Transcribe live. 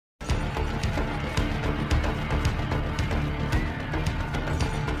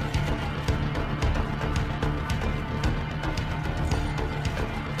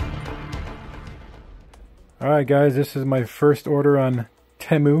Alright guys, this is my first order on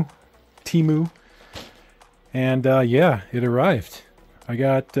Temu, and yeah, it arrived. I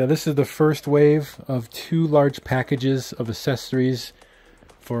got, this is the first wave of 2 large packages of accessories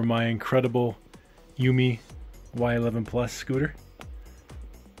for my incredible YUME Y11 Plus scooter.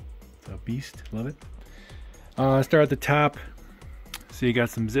 It's a beast, love it. Start at the top. So you got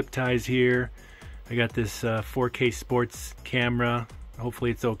some zip ties here. I got this 4K sports camera.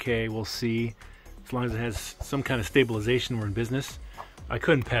 Hopefully it's okay, we'll see. As long as it has some kind of stabilization, we're in business. I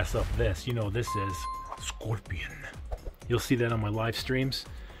couldn't pass up this. You know this is Scorpion. You'll see that on my live streams.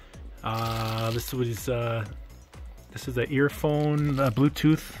 This is an earphone,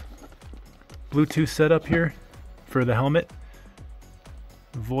 Bluetooth setup here for the helmet.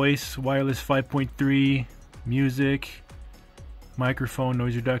 Voice, wireless 5.3, music, microphone,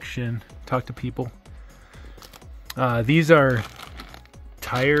 noise reduction, talk to people. These are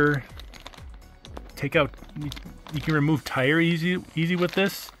tire takeout. You can remove tire easy with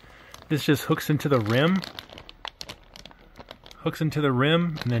this. This just hooks into the rim.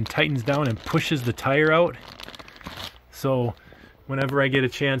 And then tightens down and pushes the tire out. So whenever I get a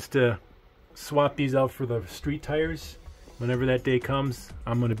chance to swap these out for the street tires, whenever that day comes,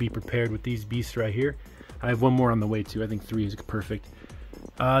 I'm going to be prepared with these beasts right here. I have one more on the way too. I think 3 is perfect.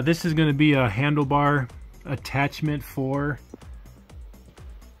 This is going to be a handlebar attachment for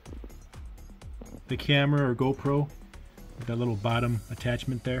the camera or GoPro with that little bottom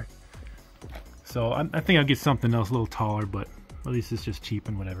attachment there. So I think I'll get something else a little taller, but at least it's just cheap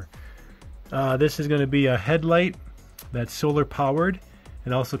and whatever. This is going to be a headlight that's solar powered.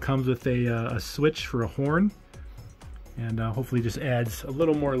 It also comes with a switch for a horn, and hopefully just adds a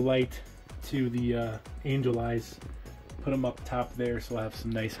little more light to the angel eyes. Put them up top there so I'll have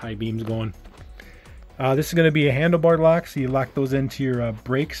some nice high beams going. This is going to be a handlebar lock, so you lock those into your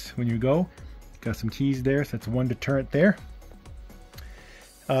brakes when you go. Got some keys there, so that's one deterrent there.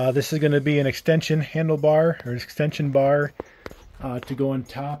 This is going to be an extension handlebar or extension bar to go on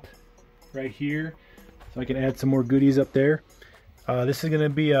top right here, so I can add some more goodies up there. This is going to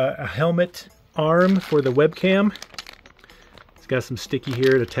be a helmet arm for the webcam. It's got some sticky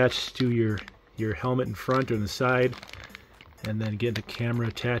here to attach to your helmet in front or in the side, and then get the camera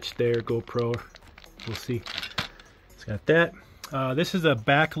attached there, GoPro. We'll see. It's got that. This is a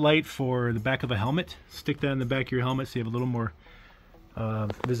backlight for the back of a helmet. Stick that in the back of your helmet so you have a little more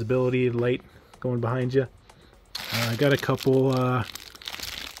visibility, light going behind you. I got a couple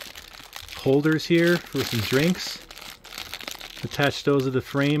holders here for some drinks. Attach those to the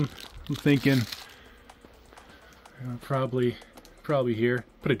frame. I'm thinking probably here.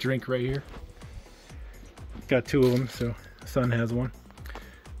 Put a drink right here. Got 2 of them, so son has one.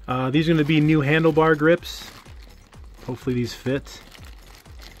 These are going to be new handlebar grips. Hopefully these fit.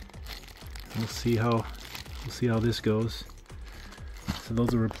 We'll see how this goes. So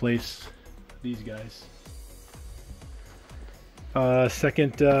those will replace these guys.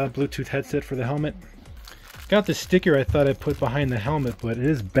 Second Bluetooth headset for the helmet. Got the sticker I thought I'd put behind the helmet, but it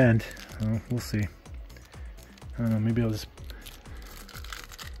is bent. We'll see. I don't know, maybe I'll just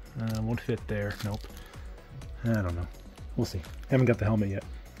won't fit there. Nope. I don't know. We'll see. Haven't got the helmet yet.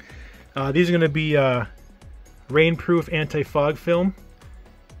 These are going to be rainproof anti-fog film.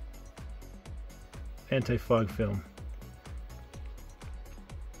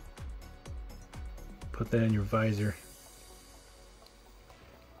 Put that in your visor.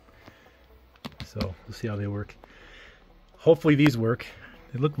 So we'll see how they work. Hopefully these work.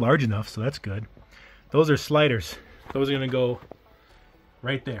 They look large enough, so that's good. Those are sliders. Those are going to go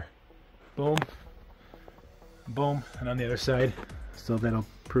right there. Boom. Boom. And on the other side. So that'll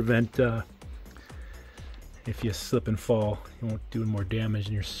prevent if you slip and fall, you won't do more damage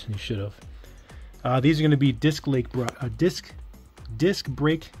than you should have. These are going to be disc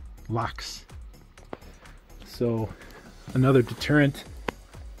brake locks. So another deterrent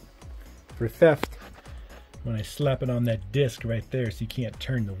for theft when I slap it on that disc right there, so you can't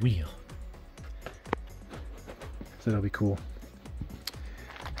turn the wheel. So that'll be cool.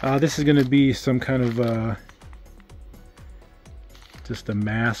 This is going to be some kind of just a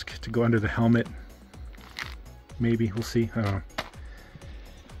mask to go under the helmet. Maybe, we'll see. I don't know.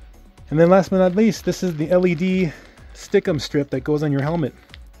 And then last but not least, this is the LED stickum strip that goes on your helmet.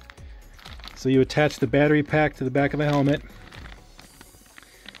 So you attach the battery pack to the back of the helmet.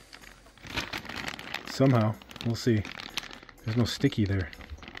 Somehow, we'll see. There's no sticky there.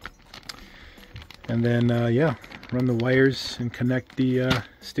 And then, yeah, run the wires and connect the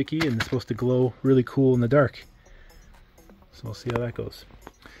sticky, and it's supposed to glow really cool in the dark. So we'll see how that goes.